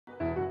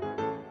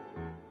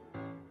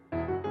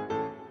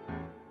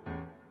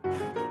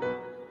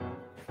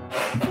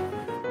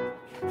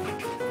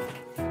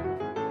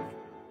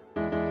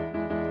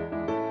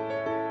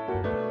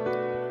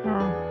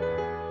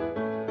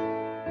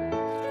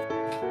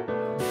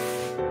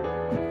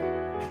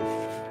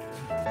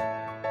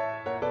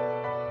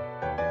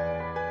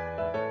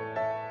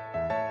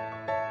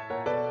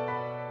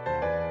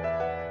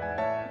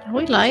Are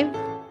we live?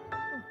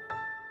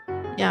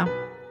 Yeah.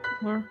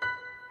 We're...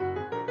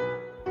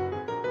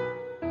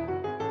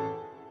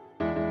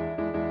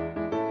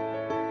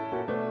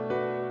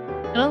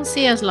 I don't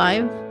see us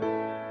live.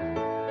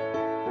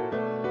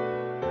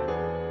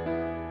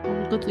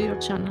 I'll go to your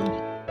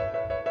channel.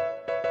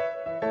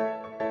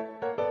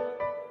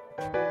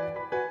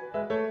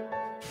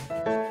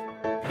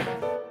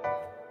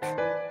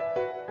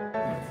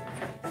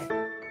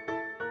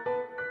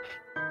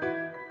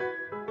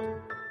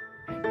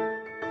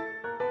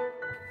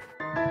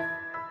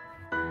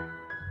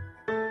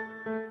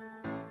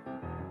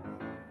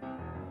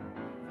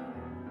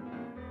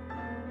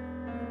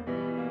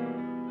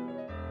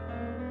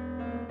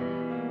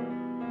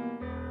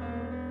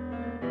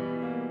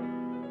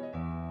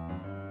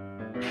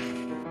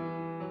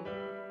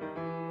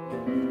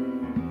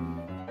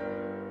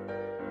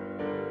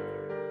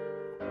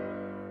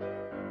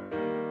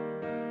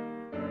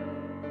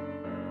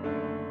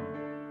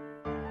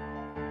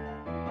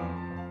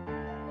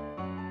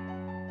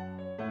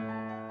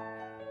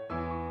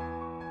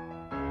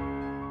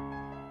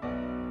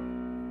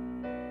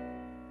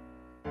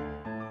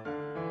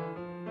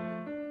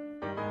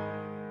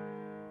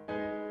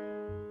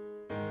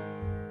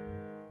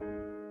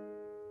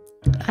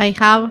 I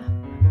have...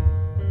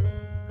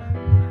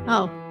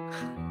 Oh.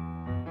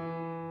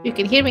 You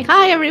can hear me.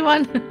 Hi,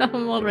 everyone.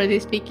 I'm already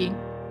speaking.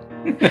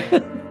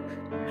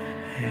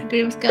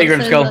 Grimskull Hey,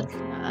 says Grimskull. that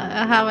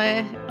I have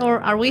a... Or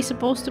are we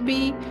supposed to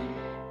be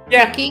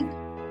talking?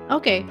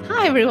 Okay.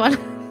 Hi, everyone.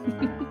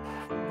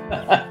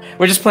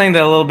 We're just playing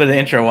a little bit of the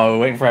intro while we're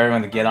waiting for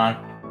everyone to get on.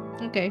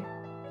 Okay.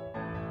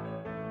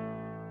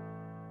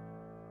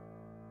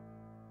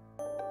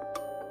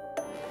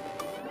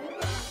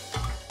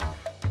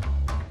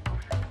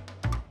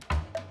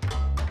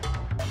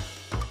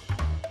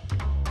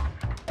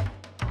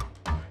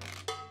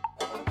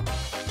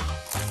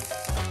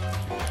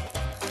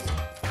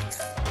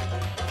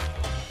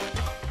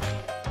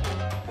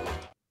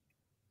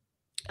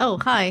 Oh,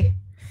 hi.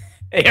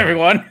 Hey,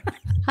 everyone.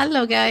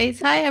 Hello,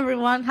 guys. Hi,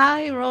 everyone.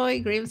 Hi,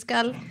 Roy,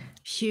 Grimskull,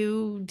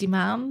 Hugh,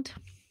 Demand.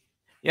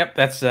 Yep,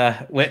 that's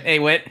Wit. Hey,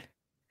 Wit.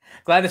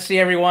 Glad to see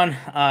everyone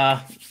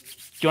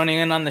joining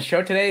in on the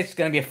show today. It's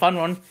going to be a fun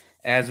one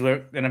as we're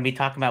going to be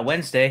talking about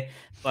Wednesday.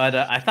 But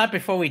I thought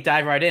before we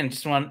dive right in,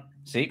 just want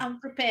see. I'm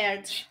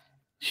prepared.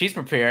 She's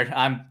prepared.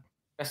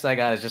 Best I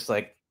got is just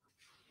like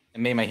it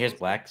made my hairs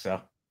black.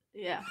 So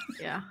Yeah.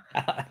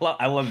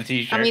 I love the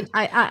t-shirt. I mean,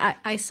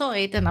 I saw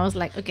it and I was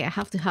like, okay, I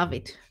have to have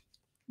it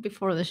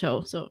before the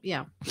show. So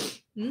yeah.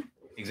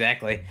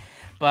 Exactly.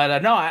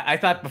 But no, I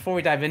thought before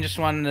we dive in, just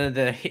wanted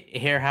to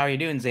hear how you're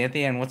doing,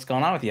 Xanthi, and what's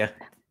going on with you.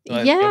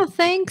 Yeah,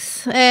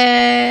 thanks.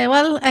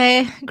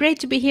 Great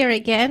to be here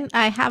again.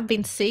 I have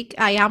been sick.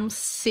 I am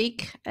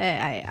sick.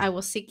 I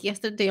was sick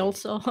yesterday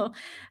also,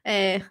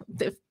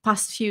 the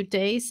past few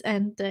days.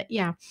 And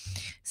yeah,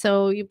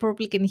 so you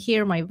probably can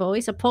hear my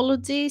voice.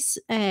 Apologies,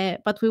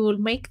 but we will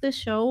make the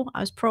show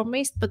as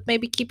promised, but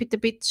maybe keep it a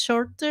bit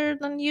shorter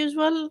than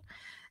usual.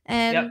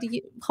 And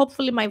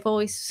hopefully my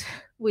voice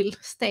will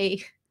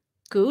stay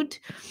good.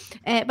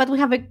 But we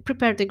have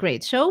prepared a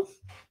great show.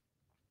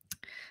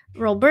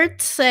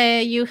 Robert,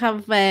 you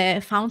have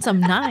found some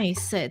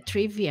nice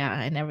trivia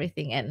and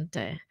everything.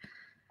 And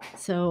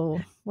so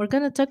we're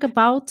going to talk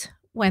about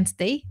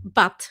Wednesday,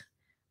 but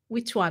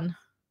which one?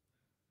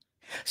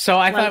 So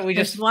I thought we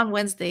there's just one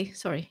Wednesday.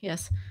 Sorry.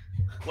 Yes.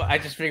 Well, I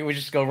just figured we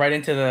just go right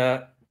into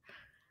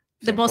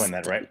the most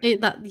that, right?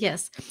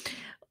 Yes.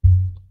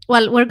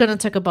 Well, we're going to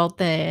talk about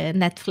the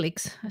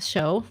Netflix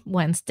show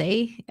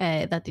Wednesday,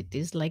 that it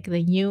is like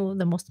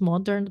the most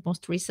modern, the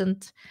most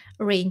recent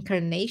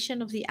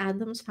reincarnation of the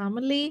Addams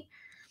family.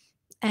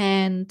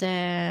 And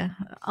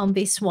on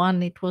this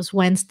one, it was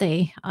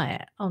Wednesday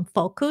on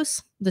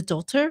Focus, the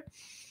daughter.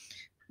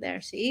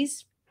 There she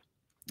is.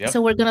 Yep.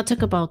 So we're going to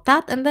talk about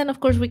that. And then, of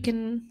course, we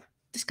can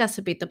discuss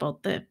a bit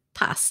about the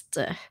past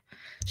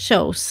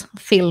shows,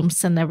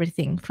 films, and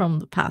everything from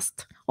the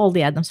past, all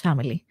the Addams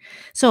family.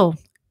 So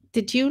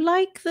did you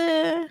like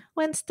the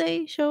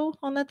Wednesday show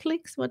on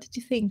Netflix? What did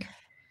you think?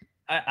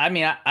 I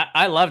mean,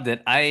 I loved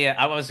it.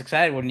 I was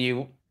excited when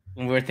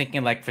we were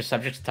thinking like for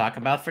subjects to talk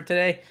about for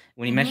today.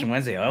 When you mentioned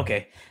Wednesday,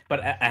 okay. But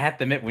I have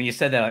to admit, when you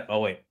said that, like, oh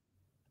wait,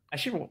 I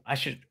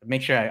should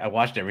make sure I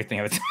watched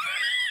everything.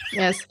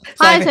 Yes.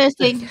 Hi,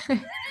 Thursday.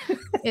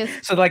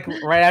 Yes. So like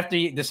right after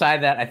you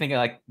decide that, I think I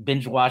like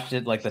binge watched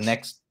it like the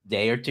next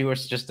day or two, or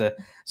just so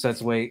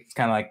it's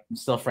kind of like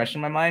still fresh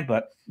in my mind.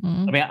 But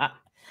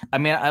I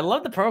mean, I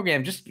love the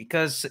program just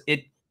because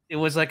it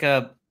was like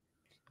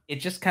it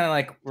just kind of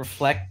like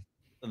reflect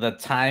the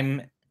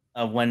time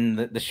of when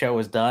the show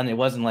was done. It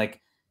wasn't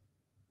like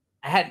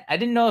I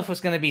didn't know if it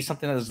was going to be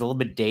something that was a little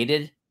bit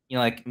dated,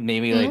 like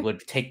maybe like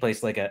would take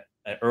place like a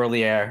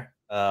earlier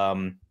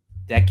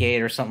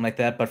decade or something like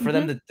that. But for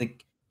them to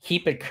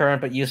keep it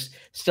current, but you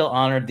still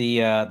honor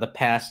the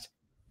past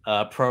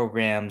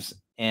programs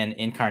and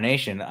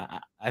incarnation,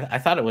 I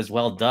thought it was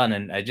well done,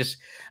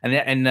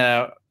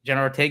 and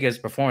Jenna Ortega's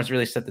performance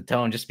really set the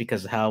tone, just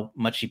because of how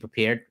much she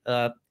prepared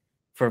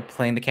for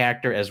playing the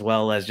character, as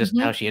well as just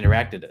how she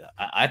interacted.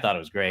 I thought it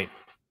was great.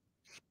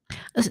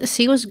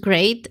 She was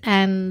great,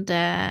 and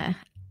I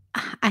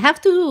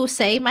have to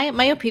say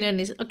my opinion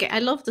is okay. I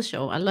love the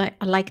show. I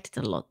liked it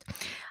a lot.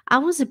 I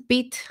was a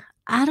bit,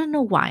 I don't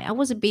know why. I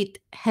was a bit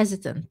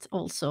hesitant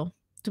also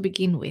to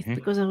begin with,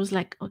 because I was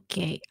like,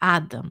 okay,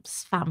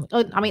 Adam's Family.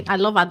 Oh, I mean, I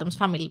love Adam's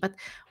Family, but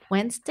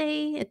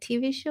Wednesday, a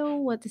TV show,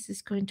 what is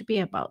this going to be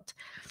about?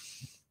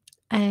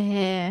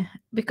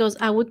 Because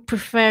I would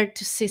prefer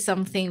to see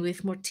something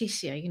with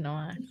Morticia,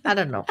 I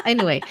don't know.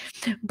 Anyway,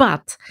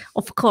 but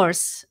of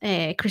course,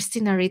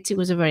 Christina Ricci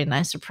was a very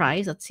nice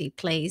surprise that she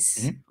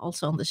plays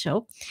also on the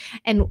show.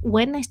 And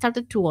when I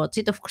started to watch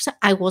it, of course,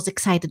 I was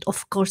excited.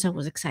 Of course, I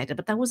was excited,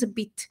 but I was a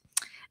bit,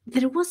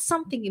 there was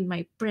something in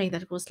my brain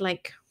that was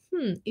like,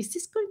 is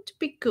this going to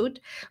be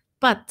good?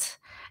 But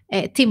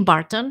Tim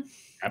Burton,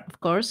 of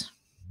course,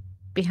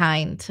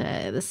 behind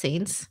the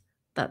scenes,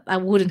 that I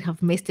wouldn't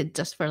have missed it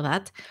just for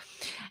that.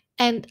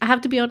 And I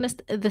have to be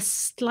honest, the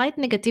slight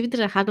negativity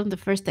that I had on the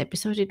first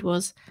episode, it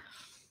was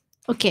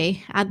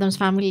okay, Adam's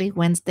Family,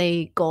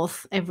 Wednesday,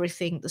 goth,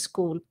 everything, the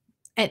school.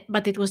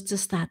 But it was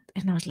just that.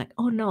 And I was like,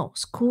 oh no,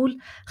 school,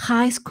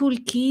 high school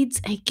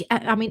kids.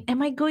 I mean,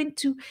 am I going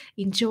to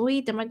enjoy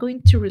it? Am I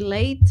going to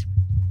relate?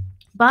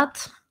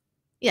 But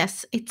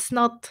yes, it's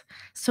not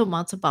so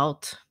much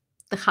about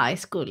the high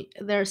school.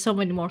 There are so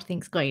many more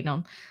things going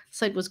on.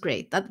 So it was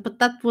great. But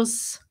that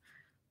was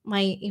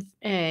my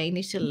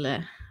initial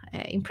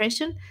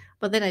impression.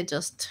 But then I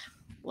just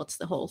watched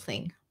the whole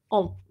thing.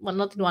 Oh, well,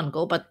 not in one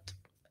go, but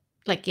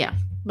like, yeah,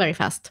 very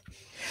fast.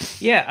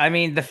 Yeah, I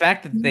mean, the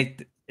fact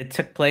that it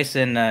took place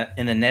in the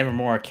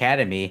Nevermore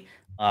Academy,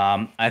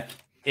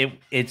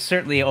 it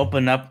certainly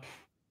opened up.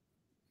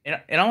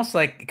 It almost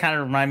like kind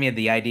of reminded me of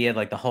the idea of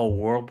like the whole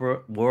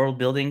world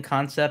building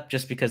concept,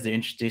 just because they're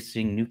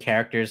introducing new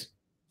characters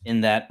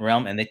in that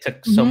realm, and they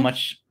took so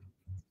much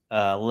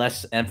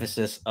less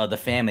emphasis of the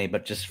family,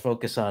 but just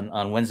focus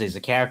on Wednesday as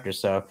a character.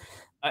 So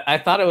I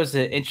thought it was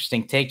an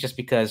interesting take, just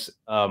because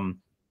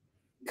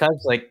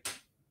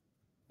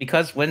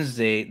because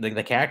Wednesday,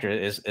 the character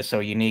is so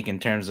unique in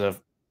terms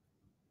of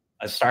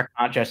a stark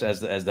contrast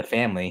as the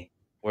family,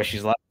 where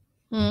she's like,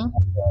 uh,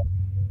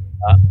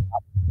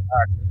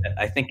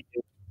 I think.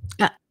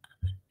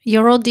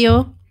 Your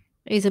audio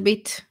is a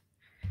bit.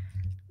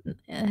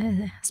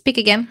 Speak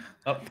again.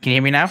 Oh, can you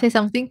hear me now? Say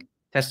something.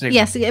 Testing.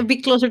 Yes, a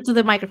bit closer to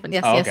the microphone.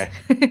 Yes, oh, yes.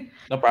 Okay.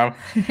 No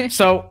problem.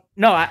 So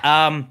no,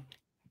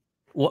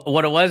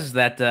 what it was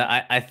that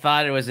I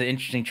thought it was an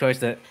interesting choice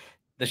that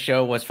the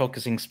show was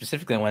focusing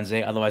specifically on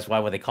Wednesday. Otherwise, why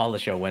would they call the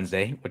show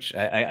Wednesday? Which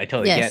I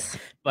totally Yes.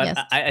 get. But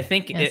Yes. I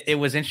think Yes. it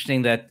was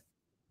interesting that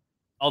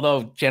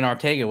although Jenna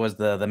Ortega was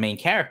the main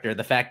character,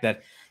 the fact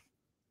that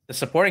the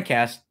supporting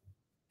cast,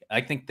 I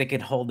think they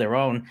could hold their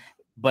own.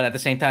 But at the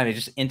same time, it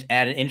just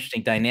added an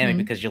interesting dynamic,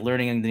 because you're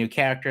learning the new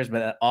characters,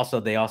 but also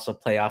they also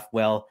play off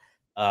well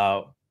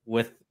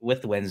with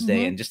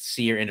Wednesday, and just to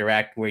see her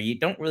interact, where you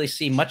don't really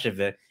see much of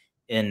it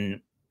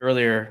in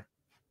earlier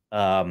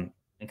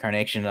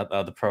incarnation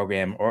of the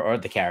program or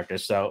the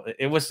characters. So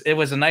it was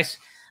a nice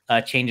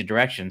change of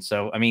direction.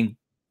 So I mean,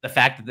 the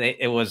fact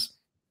that it was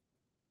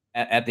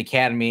at the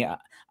academy,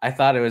 I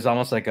thought it was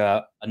almost like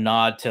a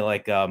nod to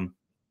like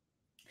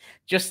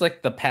just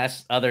like the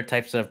past other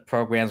types of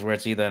programs where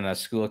it's either in a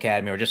school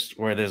academy or just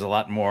where there's a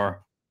lot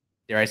more,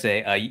 dare I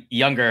say,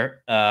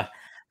 younger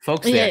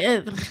folks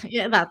there.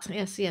 Yeah, that.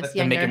 Yes, yes.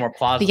 To make it more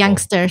plausible. The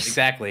youngsters.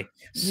 Exactly.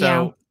 Yeah.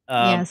 So,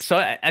 Yes. so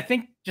I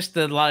think just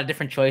a lot of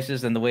different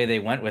choices and the way they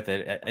went with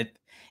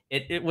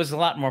it was a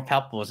lot more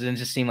palpable. It didn't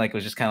just seem like it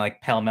was just kind of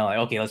like pell mell, like,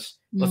 okay, let's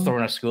throw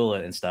in a school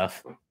and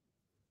stuff.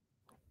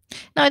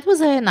 No, it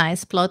was a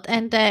nice plot,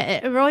 and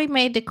Roy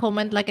made a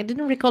comment like, I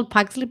didn't recall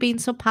Pugsley being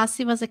so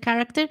passive as a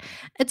character.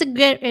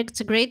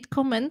 It's a great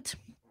comment,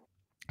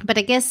 but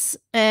I guess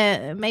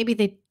maybe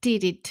they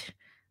did it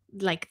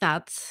like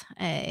that.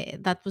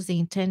 That was the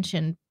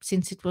intention,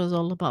 since it was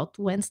all about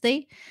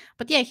Wednesday.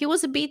 But yeah, he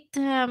was a bit.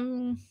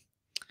 And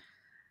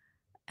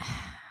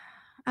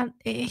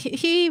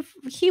he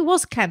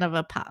was kind of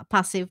a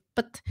passive,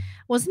 but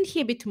wasn't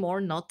he a bit more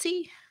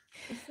naughty?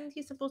 Isn't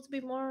he supposed to be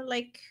more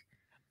like?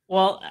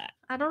 Well,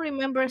 I don't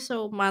remember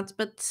so much,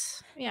 but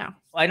yeah.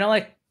 I know,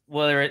 like,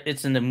 whether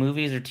it's in the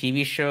movies or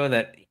TV show,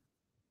 that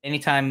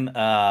anytime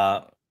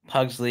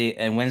Pugsley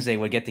and Wednesday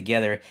would get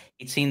together,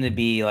 it seemed to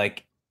be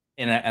like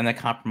in a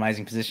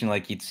compromising position,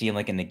 like you'd see him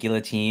like in the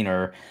guillotine,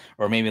 or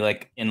maybe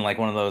like in like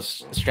one of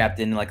those strapped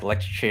in like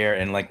electric chair,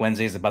 and like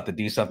Wednesday's about to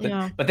do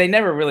something, but they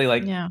never really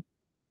like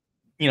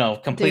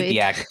complete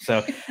the act.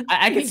 So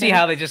I could see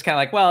how they just kind of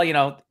like, well,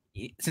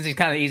 since he's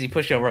kind of easy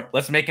pushover,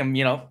 let's make him,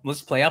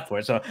 let's play up for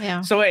it. So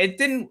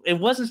it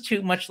wasn't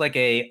too much like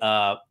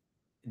a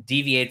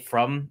deviate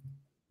from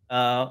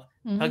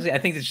Pugsley, I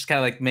think they just kind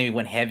of like maybe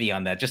went heavy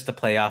on that just to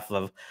play off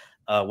of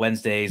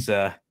Wednesday's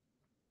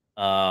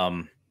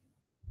bold,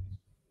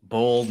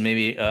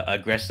 maybe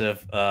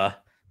aggressive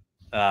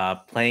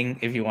playing,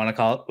 if you want to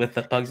call it, with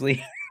the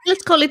Pugsley.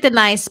 Let's call it a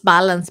nice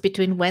balance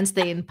between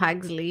Wednesday and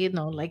Pugsley, you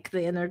know, like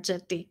the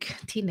energetic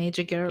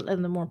teenager girl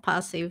and the more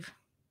passive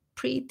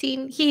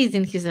preteen. He's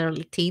in his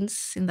early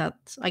teens in that,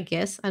 I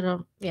guess. I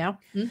don't, yeah.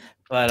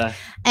 But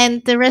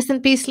and the rest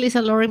in peace,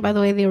 Lisa Loring, by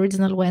the way, the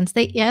original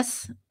Wednesday.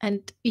 Yes. And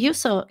you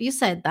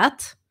said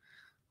that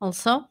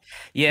also.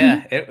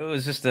 yeah, it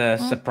was just a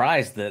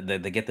surprise that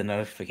they get the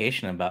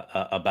notification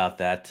about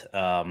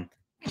that.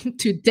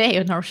 Today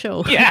on our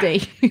show. Yeah.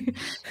 Today.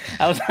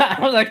 I was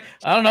like,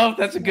 I don't know if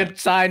that's a good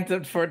sign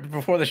for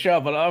before the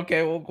show, but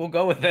okay, we'll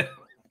go with it.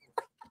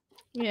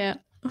 Yeah.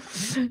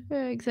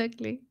 Yeah,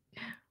 exactly.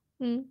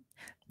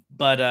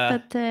 But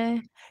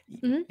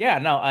yeah,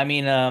 no, I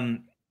mean,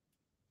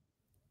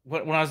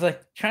 when I was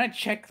like trying to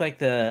check like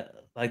the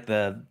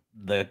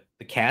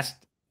cast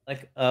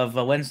like of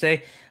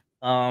Wednesday,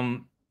 I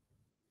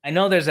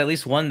know there's at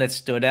least one that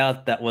stood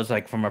out that was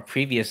like from a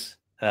previous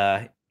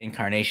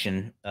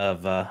incarnation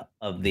of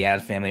the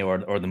Addams Family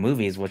or the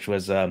movies, which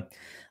was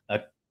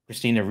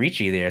Christina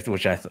Ricci there,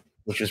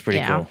 which was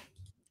pretty cool.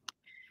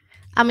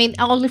 I mean,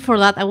 only for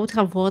that, I would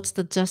have watched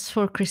it just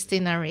for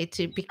Christina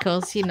Ricci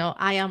because, you know,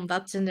 I am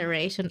that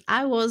generation.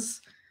 I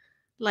was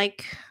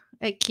like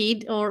a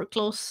kid or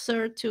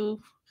closer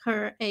to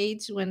her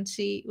age when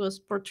she was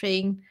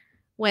portraying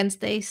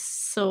Wednesday.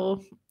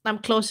 So I'm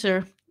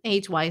closer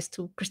age wise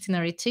to Christina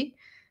Ricci.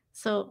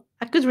 So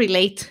I could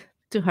relate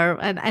to her.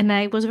 And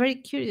I was very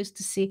curious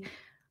to see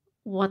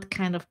what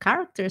kind of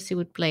characters he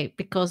would play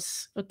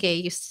because okay,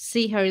 you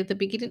see her at the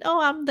beginning,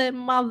 oh, I'm the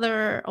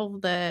mother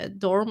of the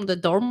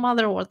dorm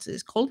mother, what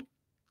is called.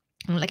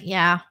 I'm like,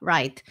 yeah,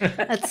 right.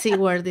 Let's see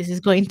where this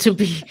is going to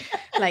be.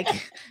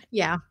 Like,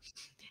 yeah.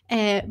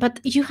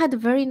 But you had a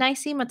very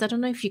nice image. I don't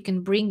know if you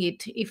can bring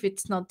it if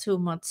it's not too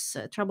much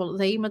trouble.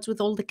 The image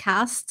with all the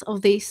cast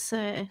of this.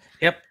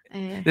 Yep.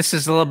 This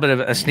is a little bit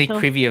of a sneak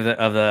preview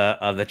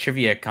of the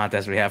trivia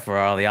contest we have for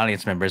all the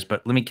audience members.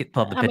 But let me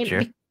pull up the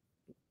picture.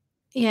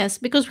 Yes,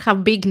 because we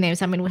have big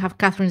names. I mean, we have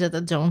Catherine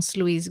Zeta-Jones,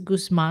 Luis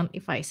Guzman,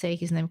 if I say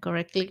his name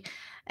correctly,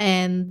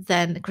 and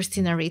then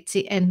Christina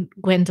Ricci and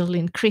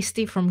Gwendolyn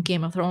Christie from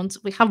Game of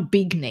Thrones. We have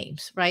big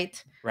names,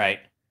 right? Right.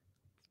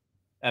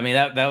 I mean,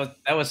 that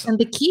was. And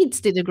the kids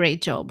did a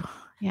great job.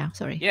 Yeah,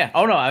 sorry. Yeah.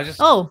 Oh no, I was just.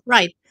 Oh,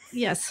 right.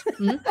 Yes.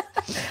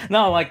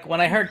 No, like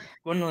when I heard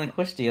Gwendolyn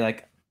Christie,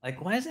 like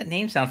why does that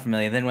name sound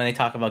familiar? Then when they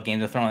talk about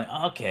Game of Thrones,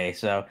 like, okay,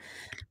 so.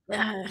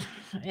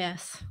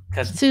 Yes,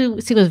 because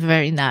she was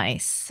very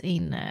nice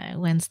in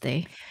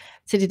Wednesday.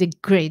 She did a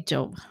great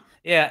job.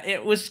 Yeah,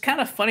 it was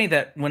kind of funny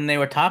that when they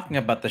were talking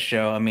about the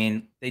show, I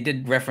mean, they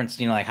did reference,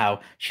 you know, like how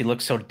she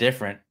looked so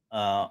different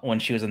when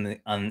she was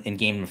in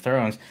Game of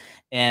Thrones,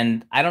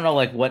 and I don't know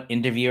like what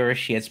interviewer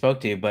she had spoke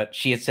to, but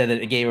she had said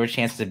that it gave her a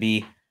chance to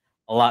be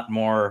a lot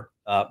more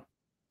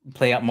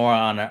play out more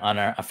on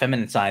a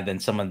feminine side than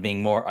someone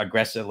being more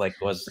aggressive, like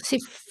was. She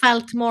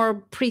felt more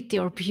pretty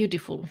or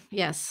beautiful,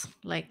 yes,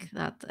 like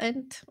that.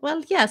 And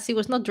well, yes, she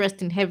was not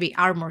dressed in heavy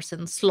armors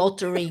and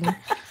slaughtering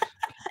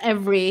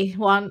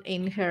everyone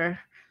in her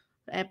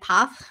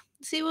path.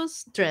 She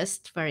was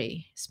dressed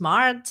very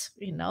smart,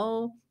 you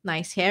know,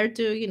 nice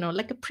hairdo, you know,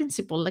 like a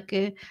principal, like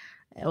a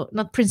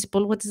not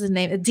principal. What is the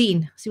name? A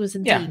dean. She was a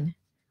dean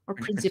or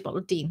principal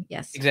or dean.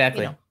 Yes,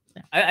 exactly. You know.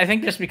 I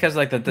think just because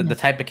like the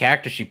type of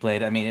character she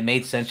played, I mean, it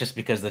made sense just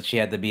because that she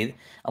had to be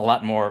a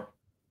lot more.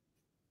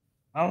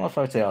 I don't know if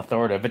I would say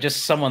authoritative, but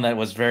just someone that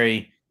was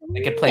very.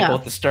 They could play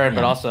both the stern,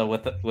 but also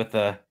with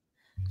the,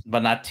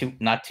 but not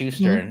too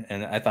stern.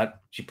 And I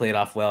thought she played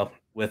off well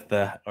with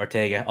the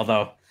Ortega.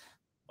 Although,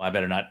 well, I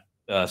better not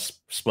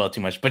spoil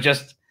too much. But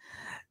just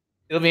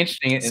it'll be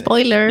interesting.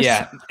 Spoilers.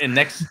 Yeah, in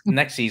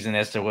next season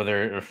as to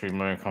whether if we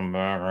might come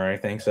back or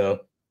anything.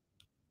 So.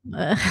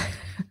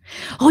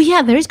 Oh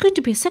yeah, there is going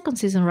to be a second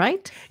season,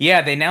 right?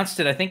 Yeah, they announced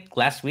it I think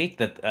last week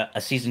that a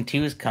season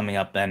 2 is coming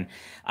up. And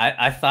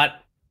I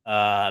thought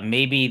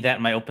maybe that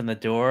might open the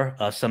door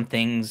some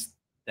things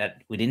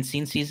that we didn't see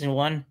in season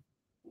 1.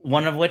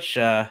 One of which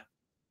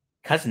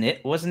Cousin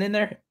It wasn't in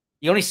there.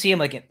 You only see him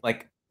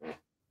like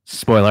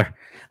spoiler.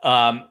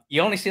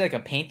 You only see like a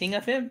painting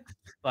of him,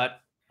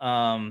 but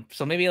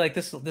so maybe like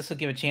this will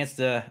give a chance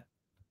to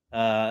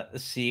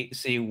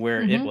see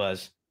where it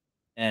was.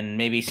 And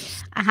maybe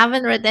I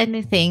haven't read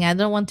anything. I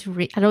don't want to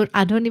read.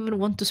 I don't even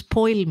want to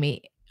spoil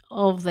me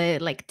of the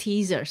like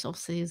teasers of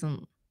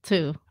season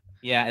 2.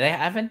 Yeah, they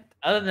haven't.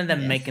 Other than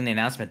them making the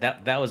announcement,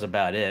 that was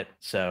about it.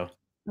 So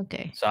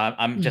okay. So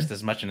I'm just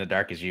as much in the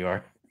dark as you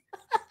are.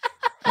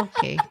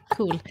 Okay,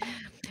 cool.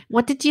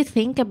 What did you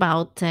think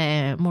about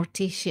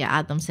Morticia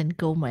Addams and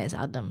Gomez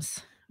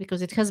Addams?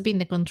 Because it has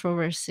been a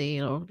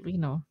controversy, or you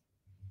know.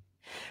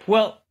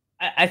 Well,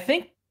 I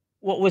think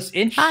what was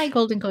interesting. Hi,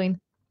 Golden Coin.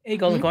 Hey,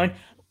 Golden Coin.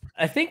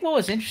 I think what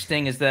was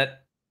interesting is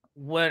that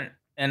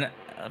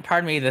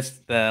pardon me,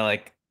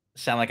 the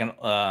sound like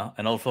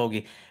an old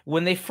fogey.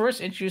 When they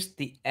first introduced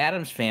the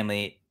Adams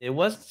Family, it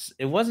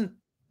wasn't.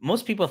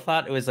 Most people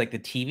thought it was like the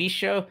TV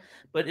show,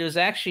 but it was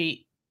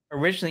actually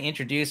originally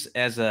introduced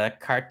as a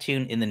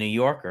cartoon in the New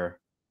Yorker,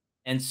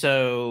 and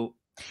so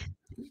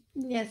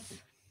Yes.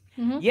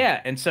 Hmm.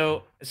 yeah, and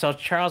so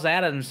Charles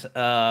Adams,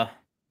 I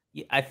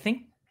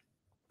think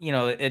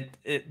the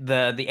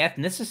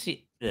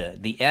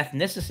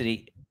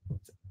ethnicity.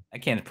 I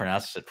can't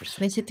pronounce it.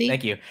 Thank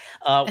Ethnicity. you.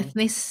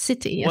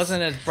 Ethnicity. Yes.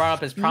 Wasn't as brought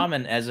up as Mhm.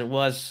 prominent as it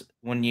was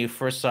when you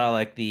first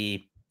saw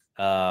the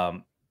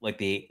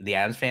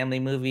Addams Family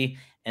movie,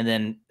 and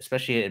then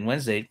especially in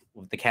Wednesday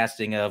with the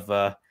casting of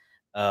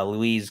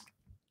Louise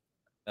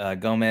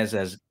Gomez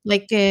as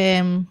Like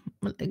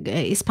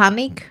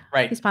Hispanic,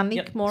 right. Hispanic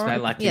Yep, it's not more.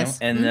 Latino, Yes.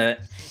 and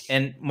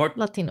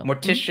Latino.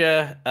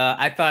 Morticia.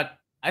 I thought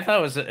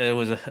it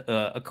was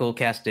a cool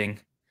casting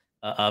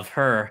of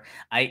her.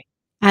 I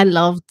I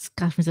loved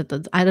Catherine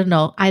Zeta. I don't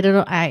know. I don't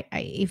know.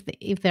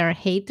 If there are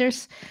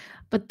haters,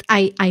 but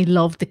I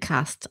love the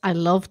cast. I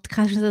loved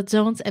Catherine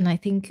Zeta-Jones, and I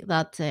think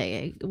that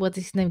what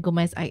is his name,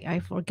 Gomez. I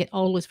forget,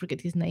 always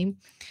forget his name.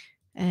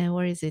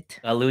 Where is it?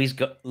 Louise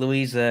Gomez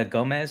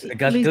Luis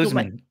Guzman.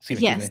 Guzman.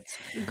 Excuse Yes,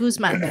 me.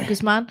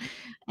 Guzman.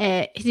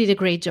 He did a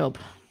great job.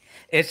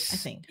 I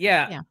It's think.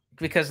 yeah, Yeah.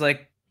 because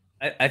like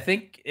I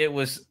think it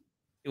was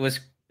it was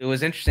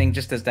interesting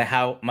just as to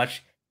how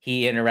much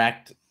he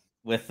interact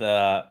with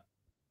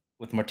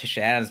Morticia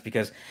Adams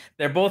because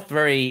they're both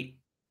very,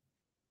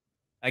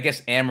 I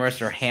guess,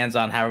 amorous or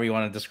hands-on, however you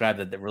want to describe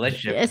the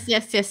relationship. Yes.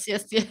 Yes. Yes.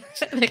 Yes. Yes.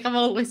 They have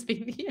always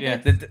been.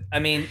 Yeah, Yes. I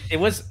mean, it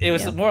was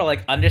Yeah. more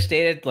like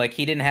understated. Like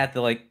he didn't have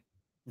to like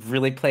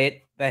really play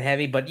it that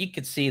heavy, but you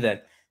could see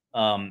that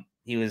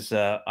he was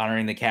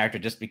honoring the character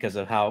just because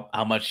of how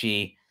much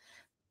he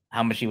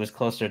was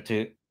closer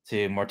to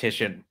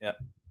Morticia.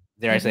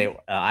 Dare I say, Hmm.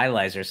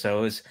 idolizer.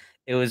 So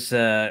it was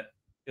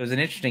an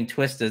interesting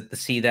twist to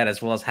see that as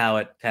well as how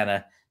it kind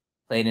of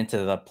played into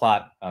the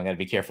plot. I'm gonna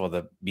be careful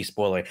to be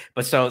spoiler,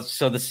 but so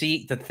to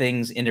see the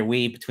things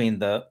interweave between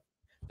the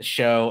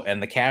show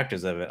and the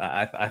characters of it,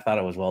 I thought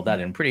it was well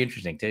done and pretty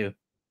interesting too.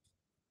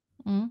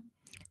 Mm.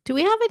 Do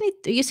we have any?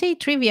 You say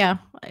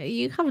trivia.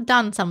 You have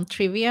done some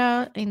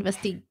trivia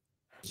investigating.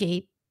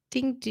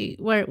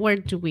 Where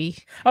do we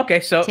Okay,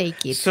 so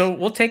take it? so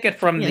we'll take it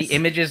from the Yes.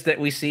 images that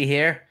we see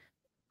here.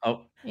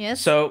 Oh,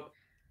 Yes. so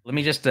let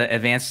me just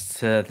advance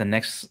to the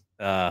next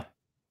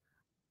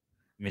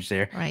image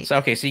there. So Right.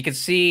 okay, so you can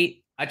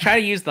see I try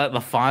to use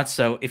the fonts.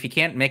 So if you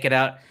can't make it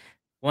out,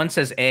 one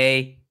says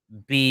A,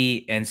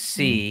 B, and Mm.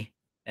 C.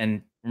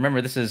 And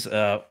remember, this is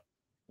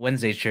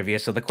Wednesday's trivia.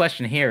 So the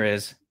question here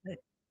is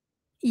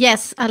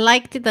Yes, I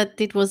liked it that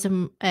it was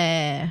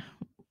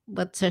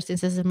what Certain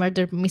says a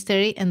murder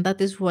mystery, and that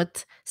is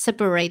what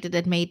separated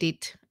and made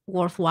it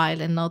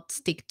worthwhile and not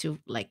stick to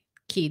like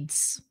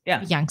kids,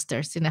 yeah.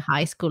 youngsters in a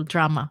high school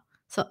drama.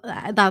 So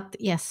that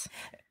yes.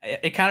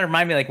 It kind of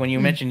reminded me like when you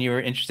Mm. mentioned you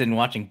were interested in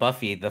watching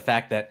Buffy, the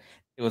fact that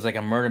it was like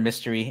a murder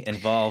mystery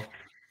involved.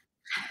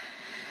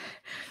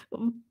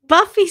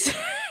 Buffy's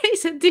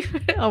is a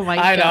different. Oh my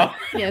I god!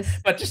 know, Yes,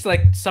 but just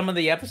like some of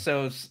the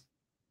episodes,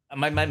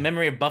 my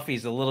memory of Buffy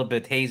is a little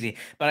bit hazy.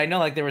 But I know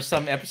like there were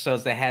some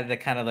episodes that had the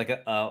kind of like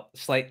a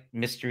slight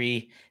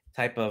mystery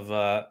type of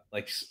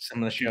like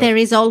some of the shows. there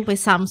is always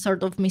some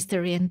sort of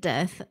mystery and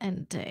death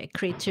and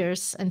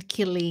creatures and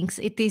killings.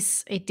 It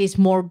is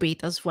morbid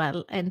as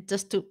well. And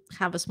just to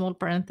have a small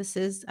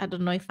parenthesis, I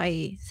don't know if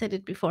I said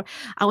it before.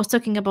 I was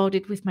talking about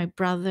it with my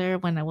brother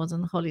when I was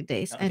on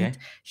holidays, and Okay.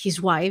 his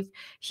wife.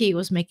 He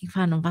was making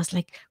fun of us,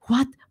 like,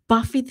 "What,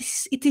 Buffy?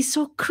 It is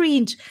so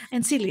cringe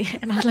and silly."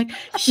 And I was like,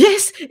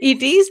 "Yes,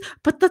 it is,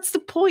 but that's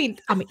the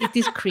point. I mean, it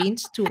is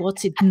cringe to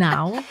watch it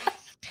now,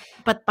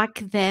 but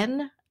back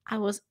then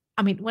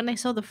when I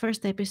saw the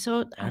first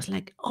episode, I Uh, was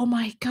like, "Oh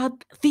my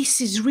god,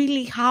 this is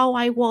really how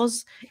I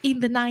was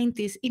in the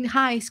 90s in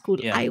high school."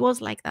 yeah. I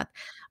was like that.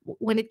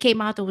 When it came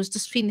out, I was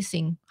just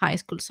finishing high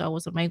school, so I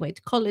was on my way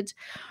to college.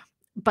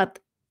 But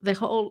the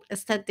whole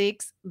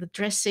aesthetics, the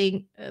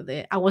dressing,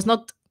 I was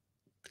not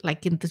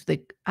like into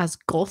the as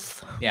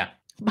goth Yeah.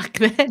 back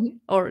then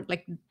or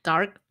like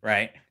dark.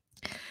 Right.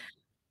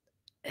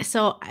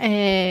 So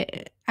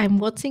I'm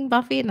watching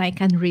Buffy and I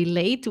can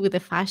relate with the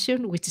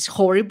fashion, which is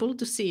horrible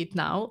to see it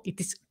now. It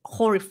is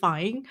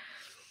horrifying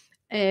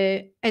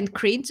and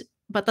cringe,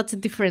 but that's a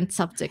different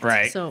subject.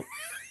 Right. So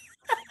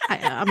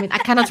I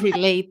cannot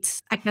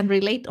relate. I can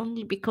relate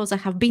only because I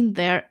have been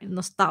there in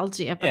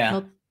nostalgia, but Yeah.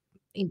 not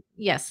in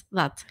yes,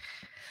 that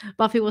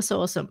Buffy was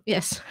so awesome.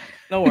 Yes.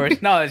 No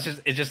worries. No, it's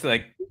just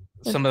like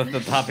some of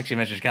the topics you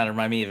mentioned kind of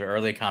remind me of an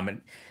earlier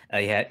comment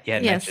you had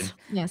mentioned.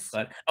 Yes, yes.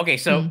 But okay,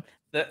 so Mm.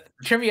 the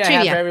trivia I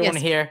have for Trivia, everyone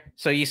yes. here.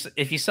 So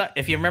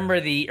if you remember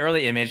the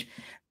early image,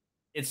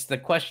 it's the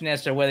question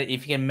as to whether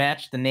if you can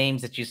match the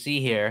names that you see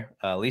here: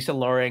 Lisa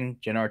Loring,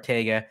 Jenna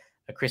Ortega,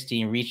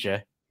 Christine Ricci,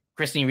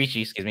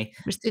 excuse me.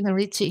 Christina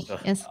Ricci, So,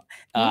 yes.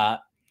 Mm. uh,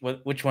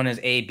 which one is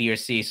A, B, or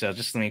C? So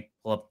just let me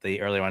pull up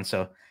the earlier one.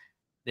 So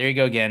there you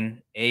go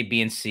again, A,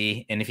 B, and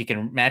C. And if you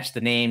can match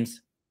the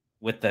names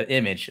with the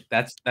image.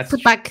 That's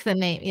Put back the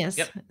name. Yes.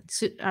 Yep.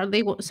 Are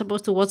they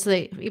supposed to watch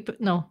the?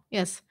 No.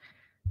 Yes.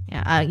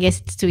 Yeah. I guess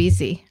it's too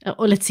easy.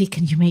 Oh, let's see.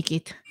 Can you make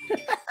it?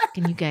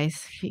 Can you guys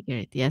figure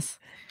it? Yes.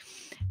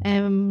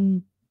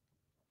 Well,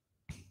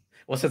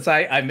 since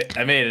I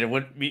made it, it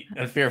wouldn't be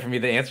unfair for me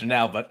to answer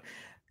now, but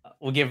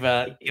we'll give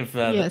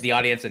Yes. the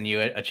audience and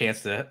you a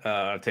chance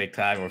to take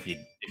time, or if you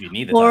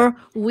need the time. Or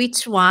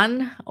which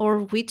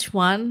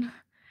one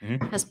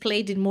has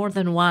played in more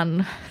than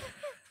one?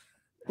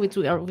 Which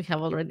we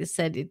have already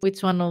said it.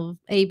 Which one of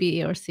A,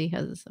 B, or C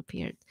has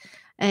appeared?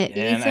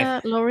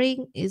 Lisa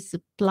Loring is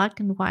black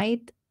and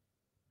white.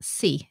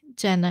 C.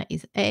 Jenna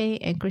is A,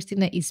 and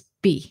Christina is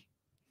B.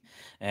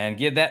 And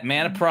give that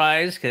man a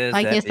prize, because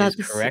I guess that is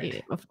is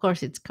correct. of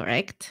course, it's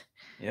correct.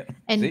 Yeah.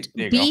 And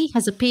See, B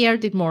has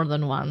appeared in more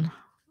than one.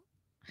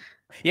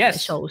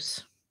 Yes.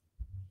 Shows.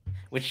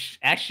 Which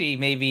actually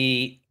may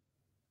be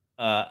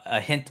a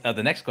hint of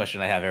the next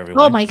question I have,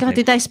 everyone. Oh my god,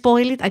 did I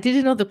spoil it? I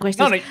didn't know the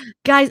question. No,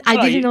 guys, I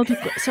didn't know the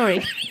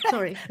sorry.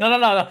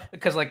 No.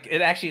 Because like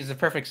it actually is a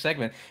perfect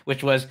segment,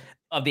 which was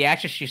of the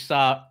actress you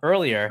saw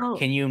earlier. Oh.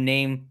 Can you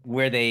name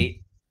where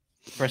they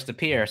first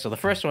appear? So the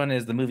first one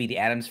is the movie The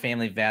Addams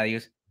Family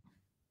Values.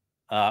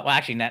 Well,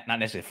 actually, not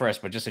necessarily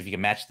first, but just if you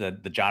can match the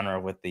genre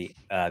with the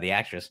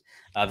actress.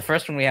 The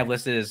first one we have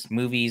listed is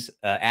movies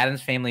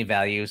Addams Family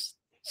Values.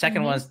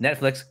 Second one's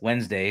Netflix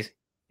Wednesdays.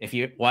 If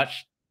you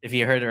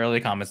heard the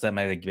earlier comments, that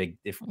might be a big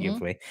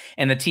giveaway.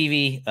 And the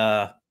TV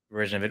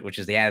version of it, which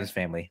is The Addams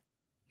Family.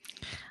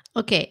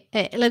 Okay,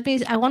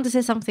 I want to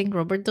say something,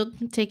 Robert.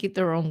 Don't take it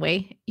the wrong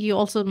way. You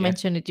also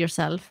mentioned it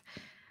yourself.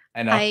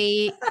 I know.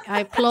 I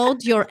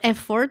applaud your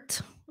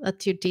effort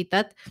that you did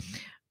that.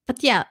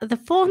 But yeah, the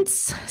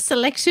font's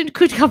selection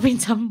could have been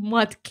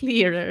somewhat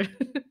clearer.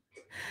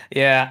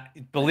 Yeah,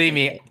 believe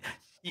me,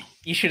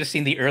 you should have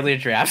seen the earlier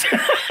drafts.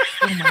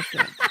 Oh my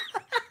god!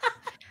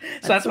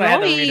 So that's why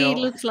Roy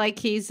looks like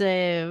he's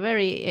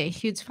a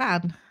huge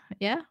fan.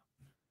 Yeah.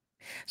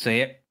 So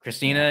yeah,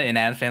 Christina in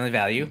Addams Family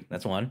Value.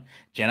 That's one.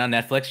 Jen on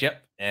Netflix.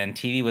 Yep. And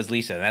TV was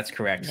Lisa. That's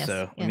correct. Yes,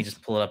 so let me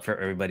just pull it up for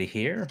everybody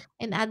here.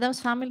 And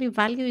Addams Family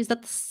Value, is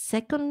that the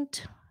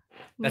second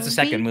movie? That's the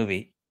second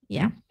movie.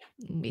 Yeah.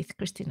 With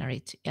Christina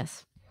Ricci.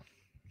 Yes.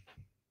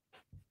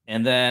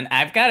 And then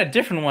I've got a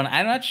different one.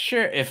 I'm not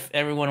sure if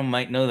everyone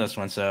might know this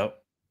one. So.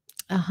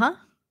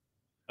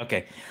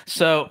 Okay.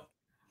 So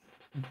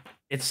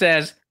it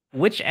says,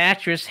 which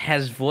actress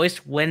has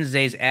voiced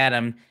Wednesday's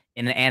Adam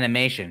in an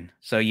animation?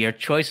 So your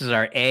choices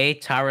are A,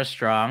 Tara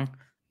Strong,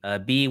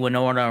 B,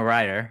 Winona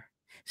Ryder,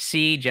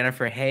 C,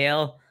 Jennifer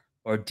Hale,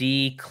 or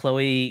D,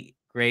 Chloe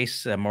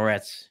Grace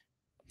Moretz.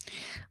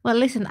 Well,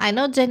 listen, I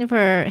know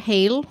Jennifer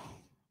Hale.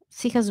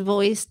 She has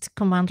voiced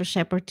Commander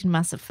Shepard in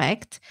Mass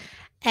Effect.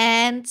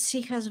 And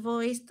she has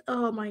voiced,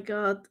 oh my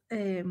god,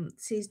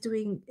 she's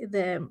doing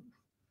the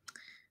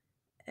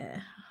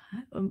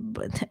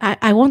but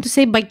I want to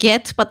say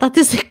baguette, but that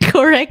is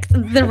correct.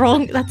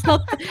 That's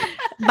not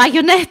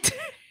bayonet.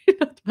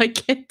 Not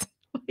baguette.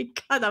 Oh my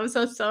god, I'm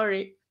so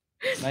sorry.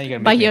 Now you're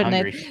gonna make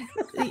bayonet. Me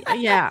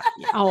hungry. Yeah.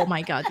 Oh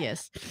my god,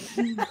 yes.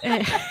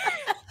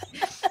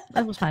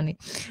 That was funny,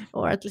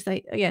 or at least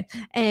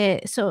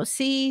so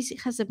she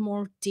has a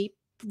more deep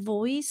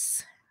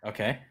voice.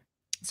 Okay.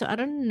 So I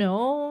don't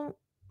know.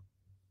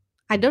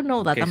 that.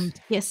 Okay. I'm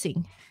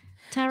guessing.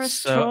 Tara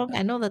Strong.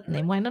 I know that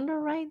name. Winona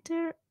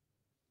Ryder.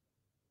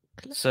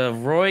 So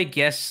Roy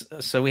guess.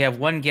 So we have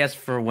one guess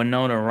for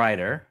Winona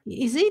Ryder.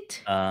 Is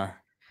it? Oh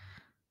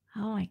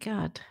my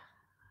god,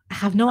 I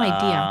have no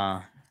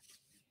idea.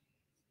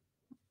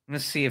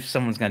 Let's see if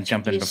someone's gonna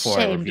jump in before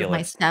I reveal it.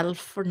 Myself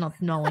for not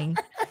knowing.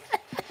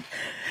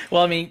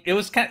 Well, I mean, it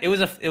was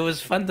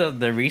fun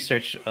the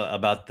research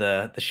about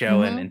the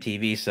show and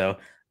TV. So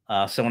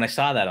when I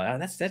saw that,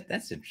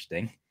 that's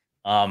interesting.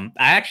 I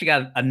actually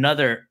got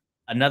another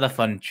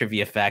fun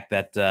trivia fact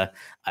that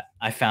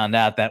I found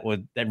out that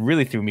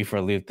really threw me for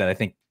a loop that I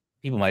think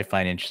people might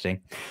find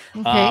interesting.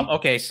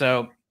 Okay,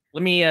 so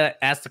let me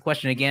ask the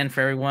question again for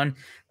everyone.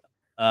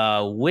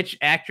 Which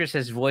actress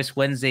has voiced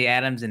Wednesday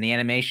Addams in the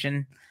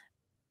animation?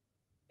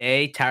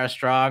 A, Tara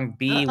Strong.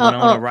 B,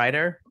 Winona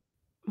Ryder.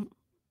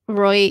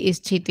 Roy is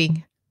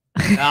cheating.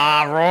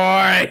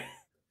 Roy.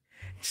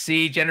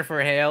 C,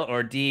 Jennifer Hale,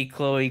 or D,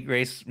 Chloe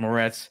Grace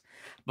Moretz.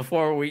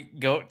 Before we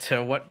go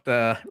to what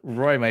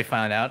Roy might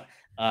find out,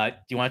 do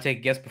you want to take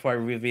a guess before I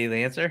reveal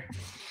the answer?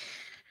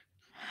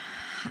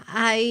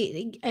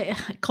 I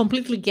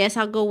completely guess.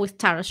 I'll go with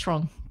Tara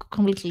Strong.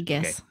 Completely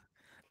guess. Okay.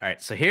 All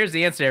right. So here's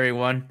the answer,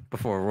 everyone.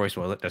 Before Roy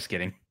spoiled it, just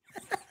kidding.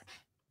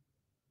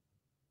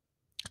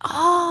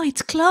 Oh,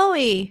 it's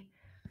Chloe.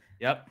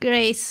 Yep.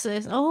 Grace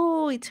says,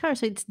 "Oh, it's her."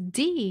 So it's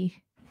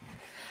D.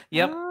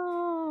 Yep.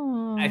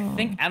 I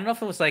don't know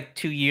if it was like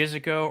 2 years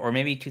ago or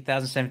maybe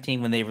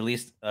 2017 when they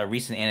released a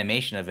recent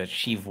animation of it.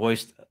 She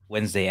voiced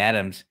Wednesday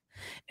Addams,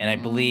 and I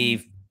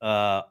believe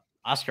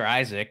Oscar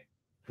Isaac,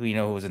 who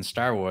was in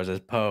Star Wars as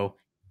Poe,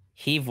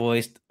 he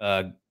voiced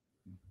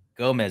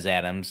Gomez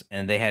Addams,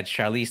 and they had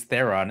Charlize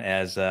Theron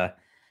as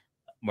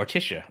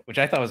Morticia, which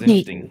I thought was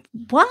Wait, interesting.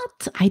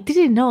 what? I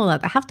didn't know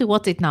that. I have to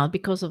watch it now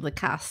because of the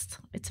cast.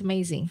 It's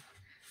amazing.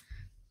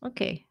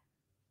 Okay.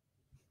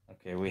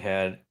 Okay, we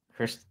had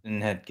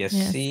Kristen had Yes.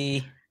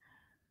 Gessie.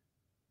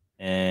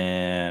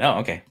 And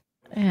okay.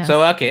 Yes.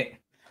 So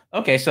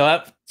okay,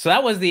 so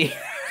that was the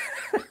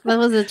That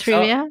was the so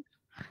trivia.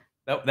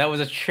 that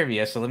was a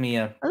trivia. So let me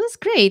Oh, that's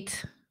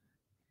great.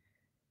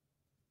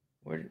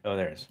 where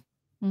there it is.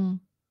 Mm.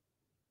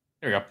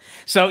 There we go.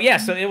 So yeah,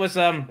 so it was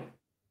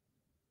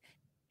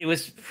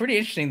pretty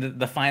interesting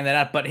to find that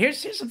out. But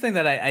here's something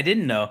that I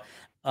didn't know.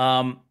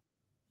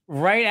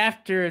 Right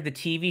after the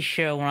TV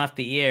show went off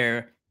the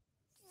air,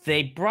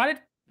 they brought it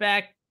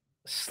back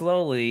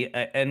slowly,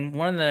 and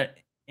one of the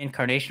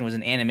incarnation was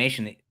an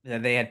animation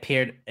that they had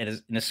paired in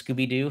a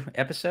Scooby Doo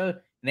episode,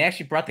 and they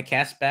actually brought the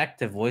cast back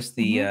to voice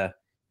the uh,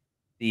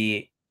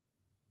 the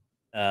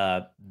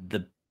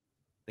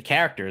the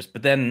characters.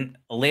 But then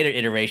a later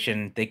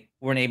iteration, they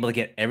weren't able to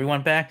get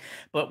everyone back.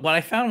 But what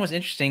I found was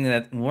interesting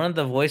that one of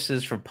the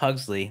voices for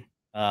Pugsley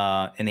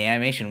in the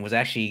animation was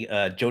actually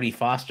Jodie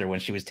Foster when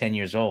she was 10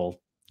 years old.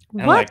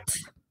 And I'm What? like,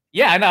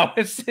 yeah, I know.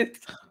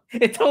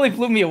 It totally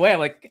blew me away. I'm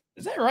like,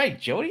 is that right,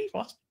 Jodie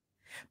Foster?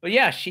 But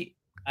yeah,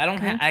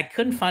 I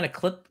couldn't find a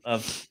clip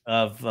of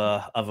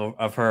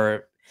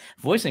her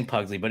voicing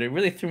Pugsley, but it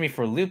really threw me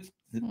for a loop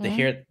to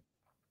hear it.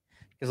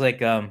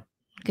 Because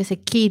because a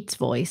kid's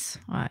voice,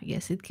 I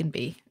guess it can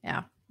be.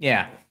 Yeah.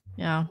 Yeah.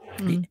 Yeah.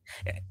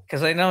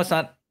 Because I know it's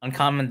not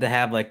uncommon to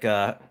have like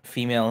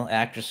female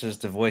actresses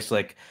to voice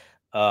like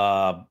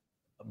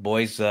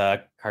boys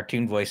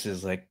cartoon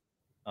voices. Like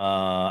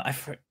I'm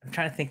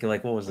trying to think of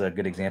like what was a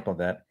good example of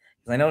that.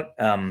 Because I know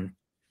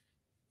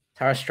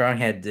Tara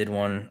Stronghead did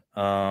one.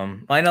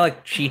 I know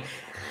like she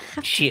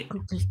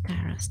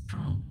Tara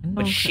Strong.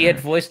 but she had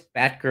voiced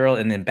Batgirl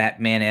in the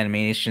Batman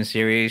animation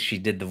series. She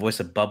did the voice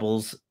of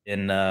Bubbles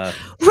in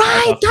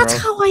right, that's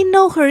how I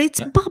know her. It's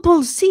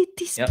Bubbles. See,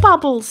 these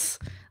Bubbles.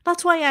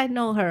 That's why I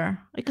know her,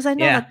 because I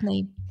know that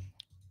name.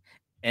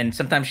 And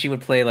sometimes she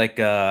would play like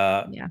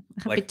I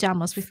have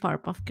pajamas with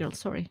Powerpuff Girls.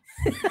 Sorry.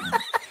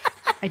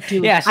 I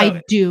do. Yeah, so,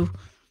 I do.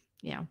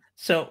 Yeah.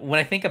 So when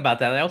I think about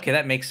that, like, okay,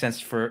 that makes sense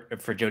for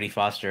Jodie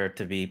Foster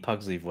to be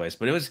Pugsley voice.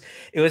 But it was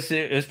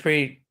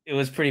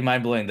pretty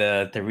mind blowing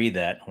to read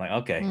that. I'm like,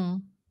 okay.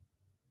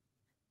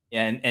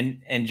 Yeah,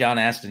 and John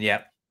Astin,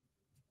 yeah,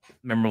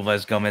 memorable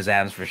as Gomez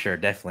Adams for sure,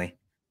 definitely.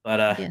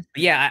 But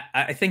yeah,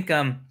 I think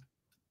I'd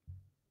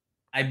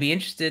be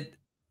interested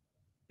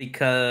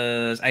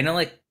because I know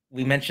like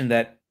we mentioned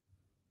that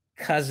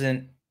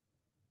cousin.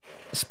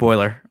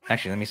 Spoiler.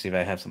 Actually, let me see if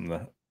I have something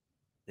to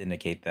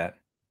indicate that.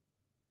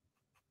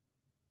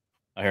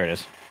 Oh, here it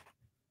is.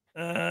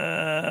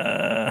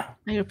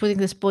 You're putting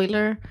the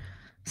spoiler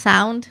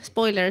sound.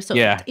 Spoiler. So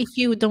if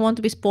you don't want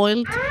to be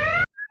spoiled,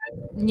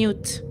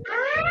 mute.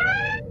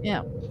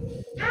 Yeah.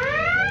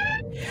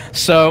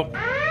 So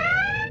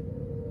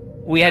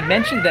we had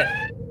mentioned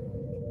that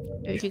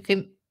you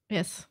can.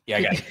 Yes. Yeah,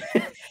 I got it.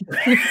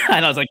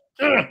 And I was like,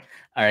 ugh.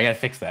 All right, I gotta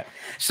fix that.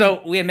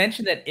 So we had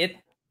mentioned that it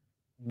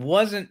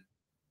wasn't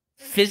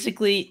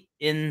physically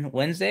in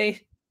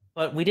Wednesday,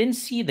 but we didn't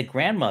see the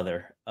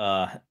grandmother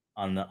on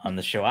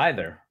the show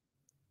either.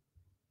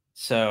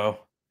 So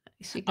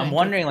I'm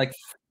wondering, like,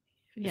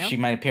 if she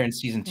might appear in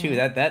season 2.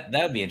 That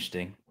would be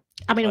interesting.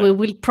 I mean, we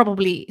will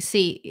probably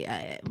see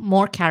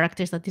more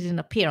characters that didn't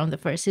appear on the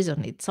first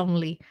season. It's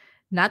only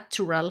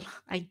natural,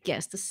 I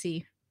guess, to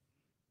see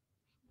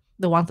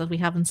the ones that we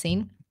haven't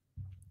seen.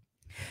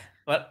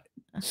 But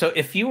so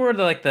if you were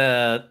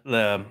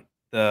the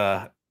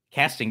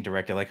casting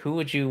director, like who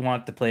would you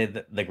want to play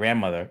the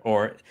grandmother,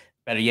 or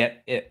better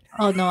yet, it?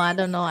 Oh no, I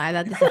don't know.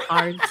 That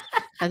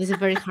is a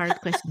very hard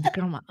question. The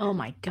grandma. Oh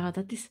my god,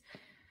 that is.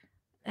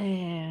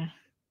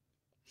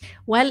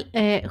 Well,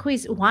 who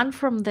is one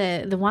from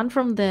the one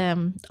from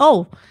the?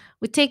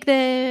 We take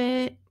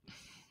the.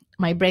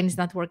 My brain is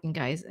not working,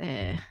 guys.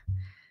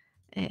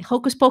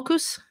 Hocus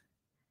Pocus.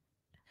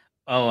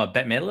 Oh,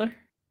 Bette Midler.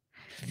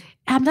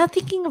 I'm not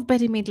thinking of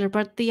Betty Midler,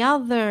 but the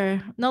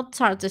other, not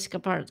Sarah Jessica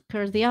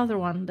Parker, the other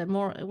one, the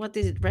more, what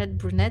is it, red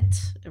brunette,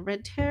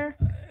 red hair?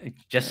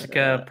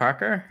 Jessica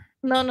Parker?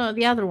 No,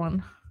 the other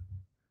one.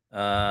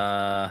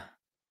 Was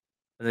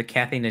it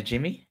Kathy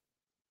Najimy?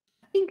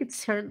 I think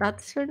it's her.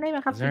 That's her name.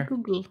 I have to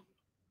Google.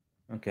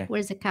 Okay.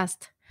 Where's the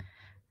cast?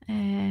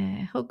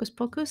 Hocus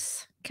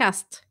Pocus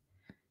cast.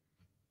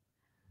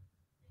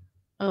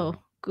 Oh,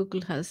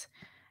 Google has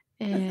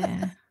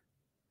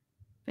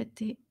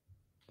Betty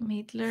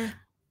Midler.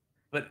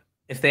 But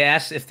if they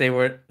asked if they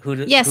were who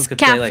could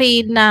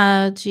Kathy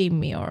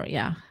Najimy, or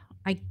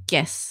I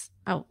guess.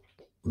 Oh,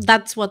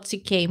 that's what she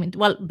came in.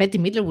 Well, Betty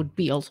Midler would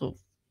be also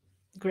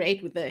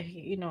great with the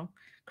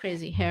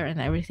crazy hair and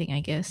everything,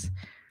 I guess.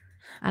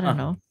 I don't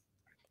know.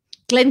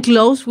 Glenn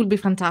Close would be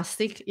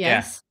fantastic.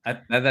 Yes.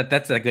 Yeah,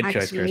 that's a good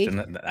choice,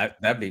 Kirsten.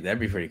 That'd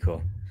be pretty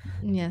cool.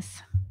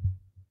 Yes.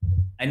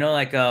 I know,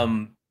 like I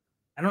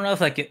don't know if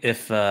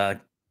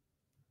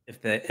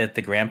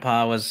the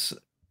grandpa was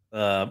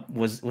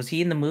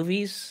he in the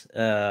movies?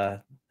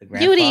 The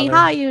grandfather? Yuri,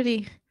 hi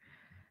Yuri.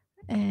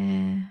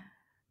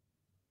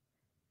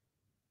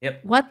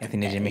 Yep. What?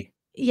 Anthony Jimmy.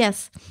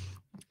 Yes.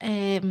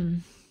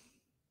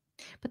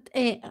 But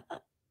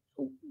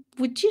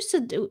would you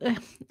said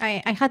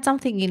I had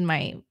something in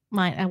my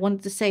mind. I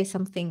wanted to say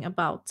something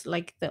about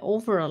like the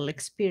overall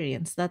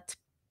experience that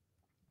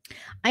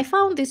I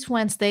found this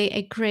Wednesday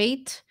a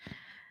great,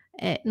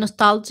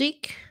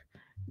 nostalgic,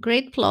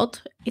 great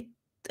plot. It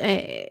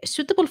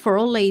suitable for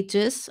all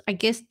ages. I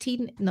guess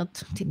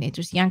not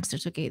teenagers,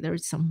 youngsters. Okay, there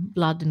is some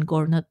blood and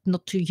gore,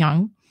 not too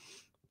young,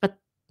 but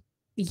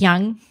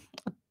young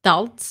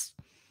adults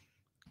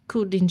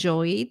could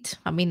enjoy it.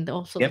 I mean,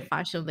 also the Yep.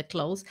 fashion, the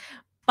clothes,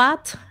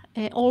 but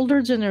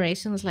older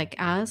generations like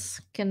us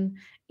can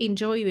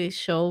enjoy this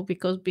show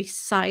because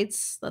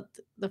besides that,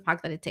 the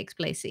fact that it takes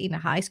place in a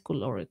high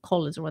school or a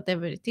college or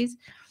whatever it is,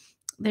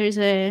 there is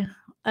a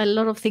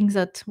lot of things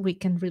that we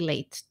can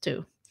relate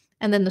to,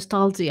 and the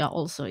nostalgia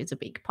also is a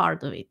big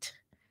part of it.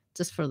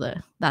 Just for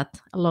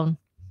that alone,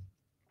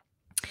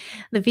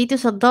 the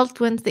videos adult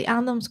ones, the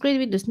Adams great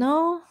videos.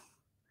 No,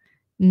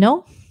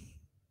 no,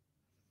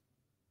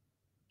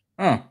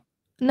 Oh.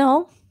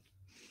 no.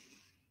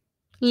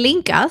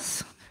 Link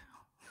us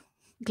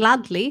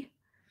gladly.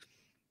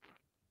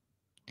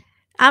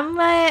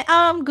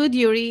 I'm good,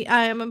 Yuri.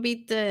 I am a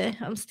bit.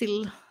 I'm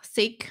still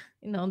sick.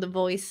 You know, the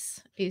voice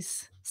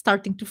is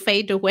starting to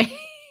fade away,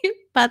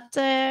 but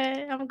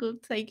I'm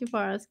good. Thank you for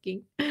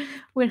asking.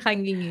 We're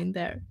hanging in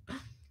there.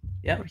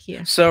 Yeah. We're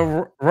here.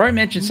 So Roy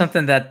mentioned Mhm.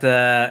 something that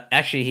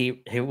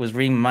actually he was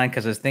reading my mind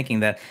because I was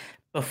thinking that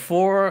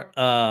before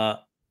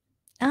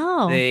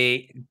Oh,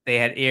 they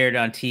had aired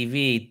on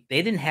TV,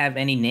 they didn't have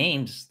any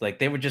names. Like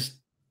they were just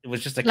it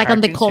was just a like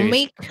on the cartoon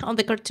series. comic, on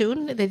the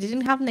cartoon, they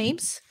didn't have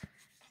names.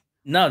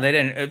 No, they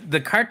didn't.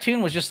 The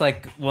cartoon was just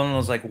like one of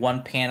those like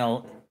one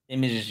panel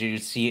images you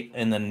see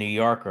in the New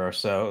Yorker or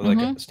so, like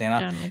a Mm-hmm.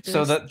 standoff. Yeah, it So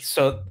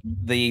was.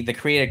 the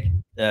creator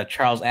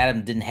Charles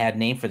Adams didn't have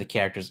name for the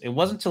characters. It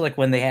wasn't until like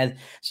when they had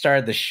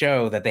started the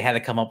show that they had to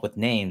come up with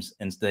names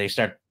and they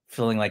start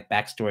filling like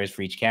backstories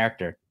for each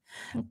character.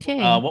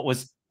 Okay.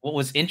 What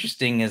was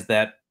interesting is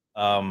that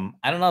I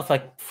don't know if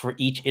like for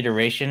each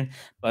iteration,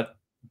 but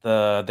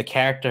the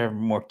character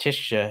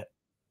Morticia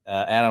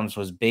Adams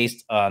was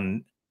based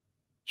on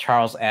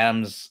Charles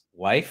Adams'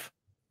 wife.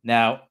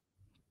 Now,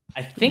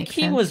 I think Makes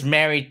he was sense.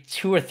 married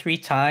 2 or 3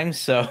 times,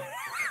 so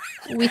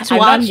Which I'm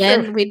not one sure.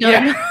 then? We don't Yeah.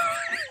 know.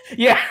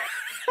 Yeah.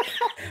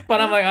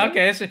 But I'm like,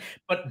 Okay. okay,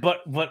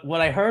 but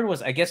what I heard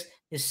was I guess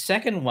his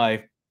second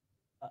wife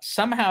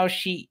somehow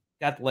she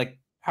got like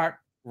part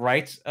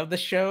rights of the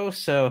show,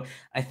 so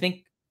I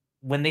think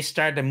when they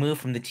started to move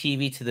from the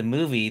TV to the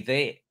movie,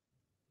 they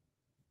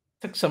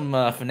took some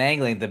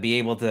finagling to be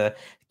able to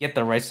get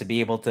the rights to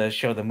be able to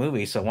show the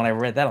movie. So when I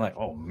read that, I'm like,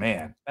 oh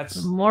man, The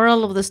that's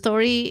moral of the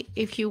story,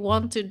 if you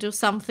want to do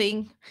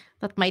something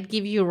that might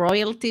give you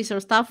royalties or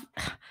stuff,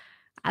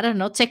 I don't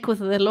know, check with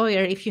the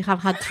lawyer if you have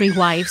had three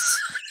wives.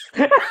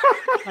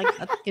 Like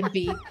that can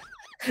be,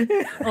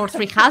 or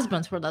three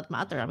husbands for that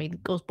matter. I mean,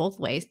 it goes both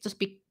ways. Just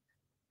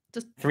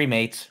three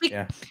mates. fi-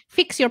 Yeah.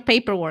 fix your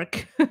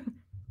paperwork.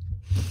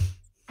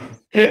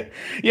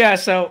 Yeah.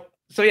 So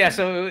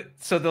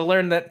to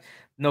learn that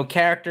no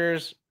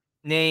characters,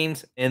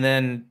 names, and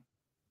then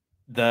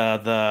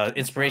the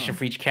inspiration Oh,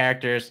 for each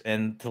characters,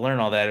 and to learn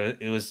all that,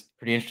 it was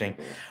pretty interesting.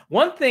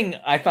 One thing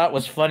I thought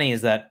was funny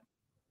is that,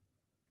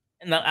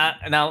 and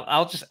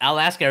I'll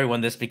ask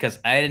everyone this because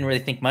I didn't really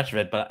think much of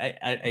it, but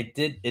I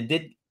did it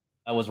did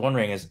I was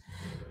wondering is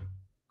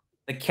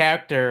the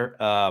character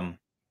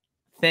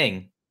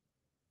thing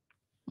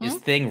is hmm?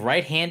 thing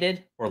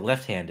right-handed or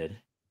left-handed?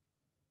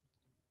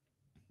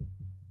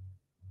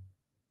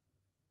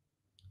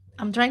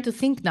 I'm trying to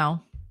think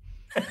now.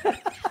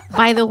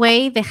 By the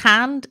way, the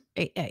hand,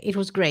 it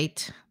was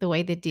great the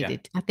way they did Yeah.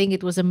 it. I think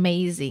it was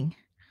amazing.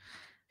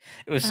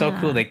 It was so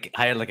cool Uh, they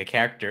hired like a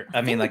character. I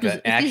I mean think it like was,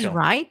 an it is actual.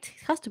 right.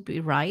 It has to be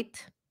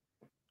right.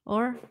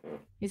 Or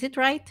is it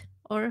right?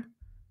 Or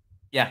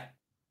Yeah.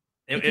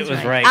 It, it it is was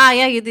right. right. Ah,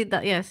 yeah, you did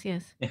that. Yes,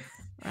 yes.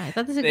 Right.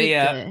 That is a They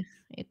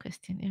good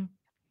question. Yeah.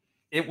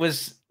 it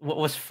was what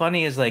was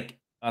funny is like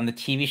on the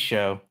TV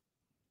show,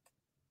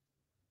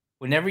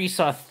 whenever you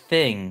saw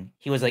Thing,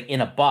 he was like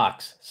in a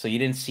box, so you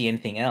didn't see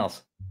anything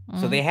else.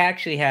 So Mm. they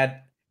actually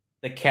had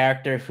the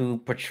character who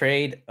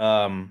portrayed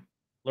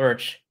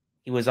Lurch,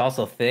 he was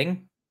also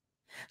Thing.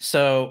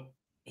 So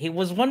he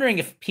was wondering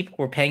if people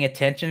were paying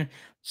attention.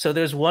 So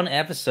there's one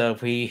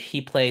episode where he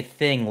played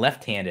Thing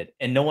left-handed,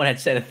 and no one had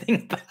said a thing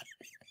about it.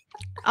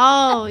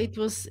 Oh, it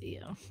was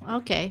yeah,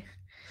 okay.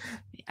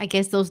 I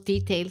guess those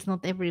details,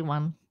 not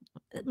everyone.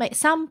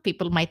 Some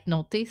people might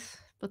notice,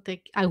 but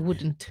I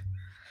wouldn't.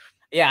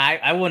 Yeah,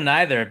 I wouldn't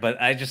either, but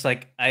I just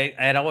like I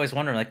had always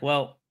wondered, like,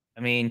 well,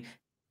 I mean,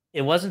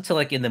 it wasn't until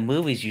like in the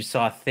movies you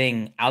saw a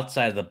thing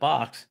outside of the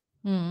box,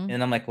 Mm.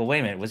 and I'm like, well, wait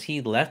a minute, was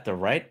he left or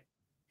right?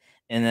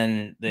 And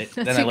then That's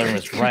then I a learned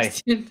it good was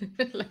right. question.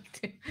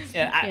 Like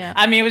Yeah, yeah.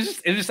 I mean, it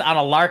was just on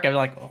a lark. I'm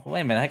like, oh,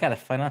 wait a minute, I gotta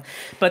find out.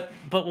 But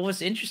what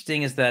was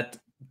interesting is that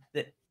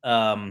there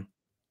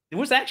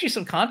was actually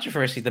some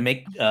controversy to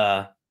make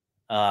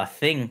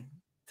thing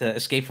to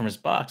escape from his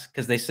box,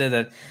 because they said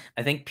that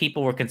I think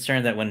people were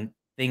concerned that when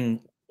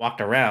Thing walked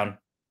around,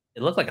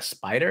 it looked like a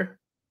spider,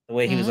 the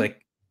way he was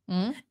like,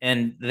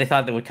 and they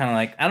thought they would kind of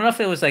like, I don't know if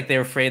it was like they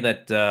were afraid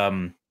that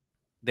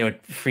they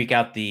would freak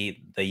out the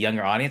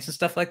younger audience and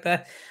stuff like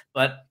that,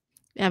 but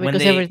Yeah, when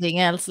because they everything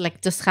else,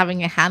 like just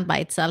having a hand by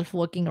itself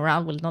walking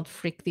around, will not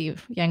freak the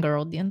younger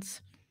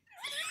audience.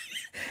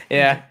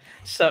 yeah,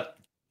 so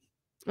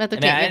But I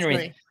mean, okay, I yes, didn't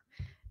really, sorry.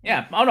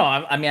 yeah. Oh no,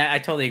 I mean, I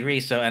totally agree.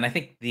 So, and I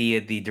think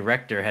the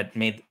director had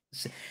made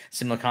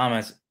similar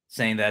comments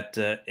saying that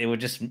it would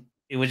just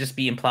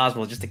be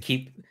implausible just to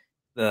keep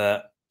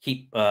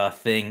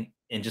Thing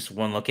in just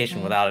one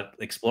location without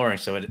exploring.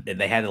 So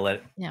they had to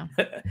let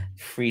it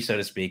free, so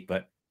to speak.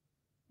 But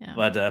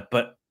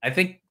I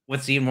think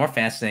what's even more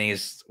fascinating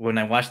is when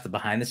I watched the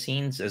behind the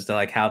scenes as to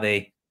like how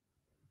they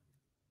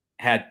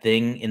had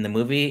Thing in the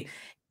movie.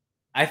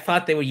 I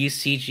thought they would use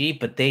CG,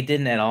 but they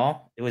didn't at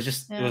all. It was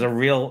just it was a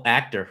real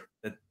actor.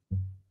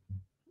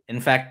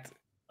 In fact,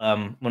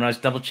 when I was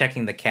double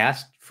checking the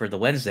cast for the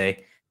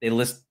Wednesday, they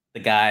list the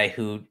guy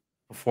who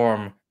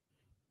performed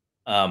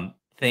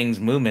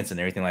Thing's movements and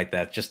everything like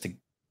that, just to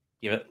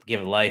give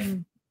it life.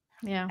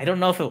 Yeah, I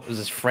don't know if it was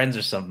his friends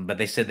or something, but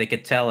they said they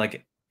could tell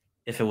like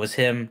if it was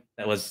him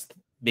that was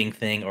being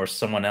Thing or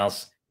someone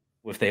else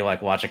if they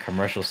like watch a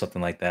commercial,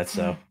 something like that.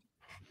 So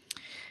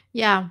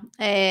yeah.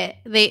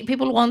 They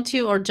people want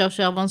you, or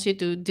Joshua wants you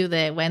to do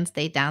the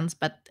Wednesday dance,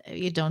 but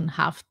you don't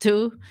have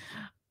to.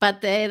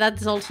 But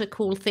that's also a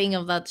cool thing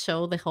of that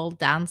show, the whole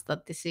dance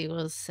that DC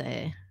was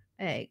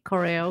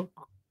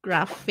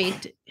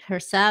choreographed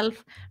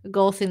herself,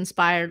 Goth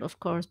inspired, of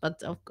course, but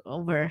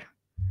over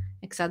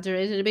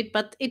exaggerated a bit.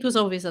 But it was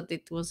obvious that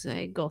it was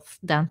Goth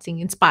dancing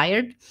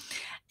inspired.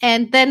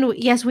 And then,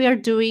 yes, we are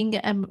doing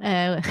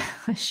a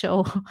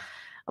show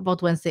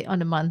about Wednesday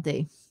on a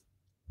Monday.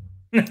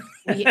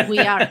 We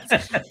are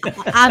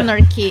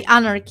anarchy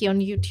on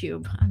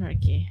YouTube.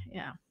 Anarchy,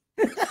 yeah.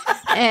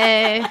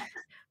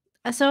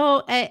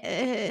 So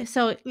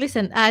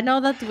listen, I know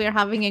that we're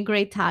having a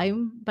great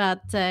time,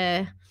 but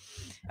I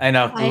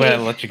know we gotta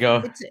let you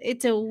go.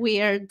 it's a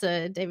weird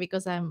day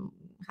because I'm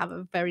have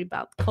a very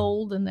bad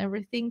cold and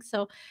everything.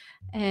 So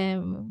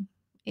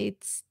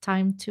it's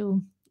time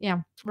to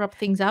wrap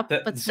things up.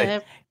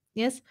 But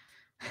yes.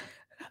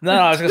 No,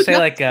 I was gonna say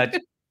like,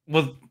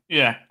 well,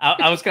 yeah,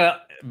 I was gonna,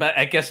 but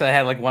I guess I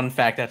had like one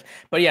fact that,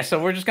 but yeah,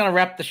 so we're just gonna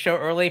wrap the show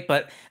early.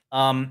 But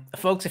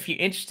folks, if you're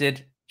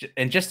interested,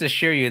 and just to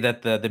assure you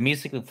that the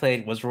music we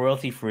played was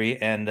royalty free,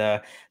 and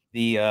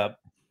the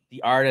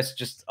artists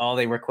just all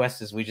they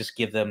request is we just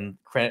give them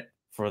credit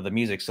for the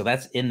music. So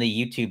that's in the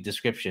YouTube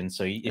description.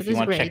 So if you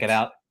want to check it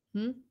out,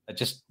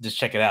 just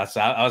check it out.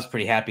 So I was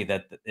pretty happy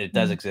that it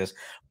does exist.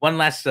 One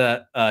last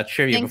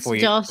trivia Thanks,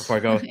 before I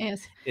go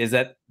yes. is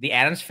that the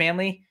Addams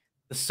Family,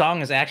 the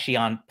song is actually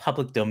on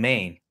public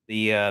domain.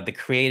 The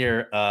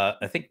creator,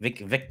 I think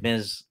Vic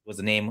Miz was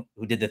the name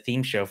who did the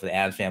theme show for the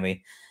Addams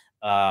Family.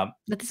 That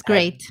is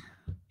great.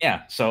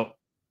 Yeah, so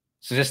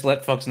just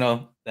let folks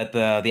know that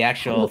the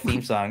actual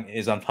theme song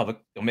is on public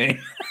domain.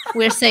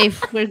 We're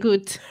safe. We're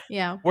good.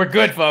 Yeah, we're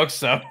good, folks.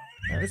 So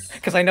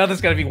because I know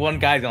there's gonna be one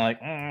guy going like,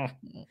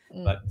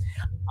 but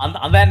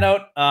on that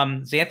note,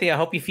 Xanthi, I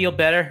hope you feel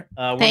better.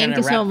 We're Thank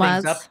you so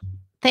much.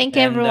 Thank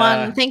you,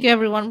 everyone. Thank you,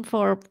 everyone,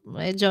 for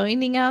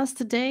joining us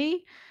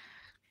today.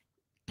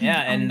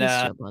 Yeah, on and this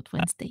show about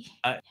Wednesday.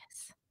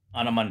 Yes.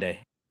 On a Monday,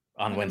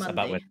 on Wednesday,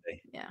 about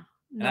Wednesday. Yeah,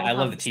 and I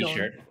love the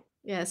T-shirt.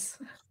 Yes.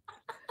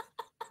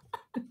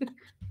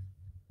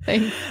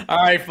 Thanks.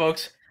 All right,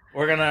 folks.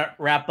 We're gonna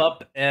wrap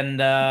up,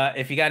 and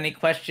if you got any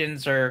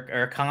questions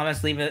or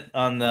comments, leave it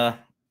on the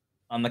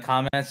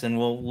comments, and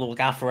we'll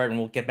look out for it, and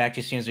we'll get back to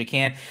you as soon as we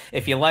can.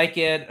 If you like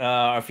it,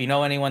 or if you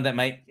know anyone that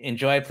might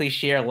enjoy it, please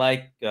share,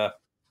 like,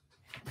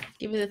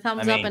 give it a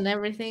thumbs up and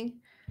everything.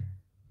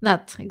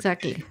 That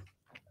exactly.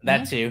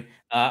 That too.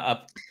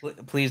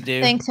 Please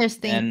do. Thanks,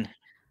 Kirsty.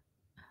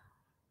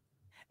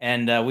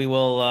 And we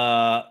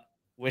will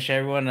wish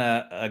everyone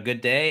a good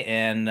day,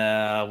 and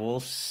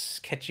we'll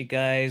catch you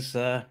guys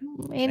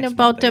in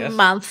about a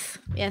month.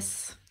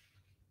 Yes.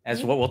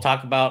 As what we'll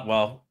talk about,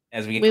 well,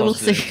 as we get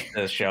closer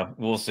to the show,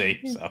 we'll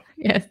see. So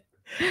yes.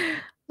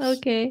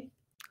 Okay.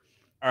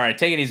 All right,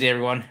 take it easy,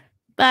 everyone.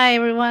 Bye,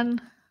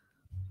 everyone.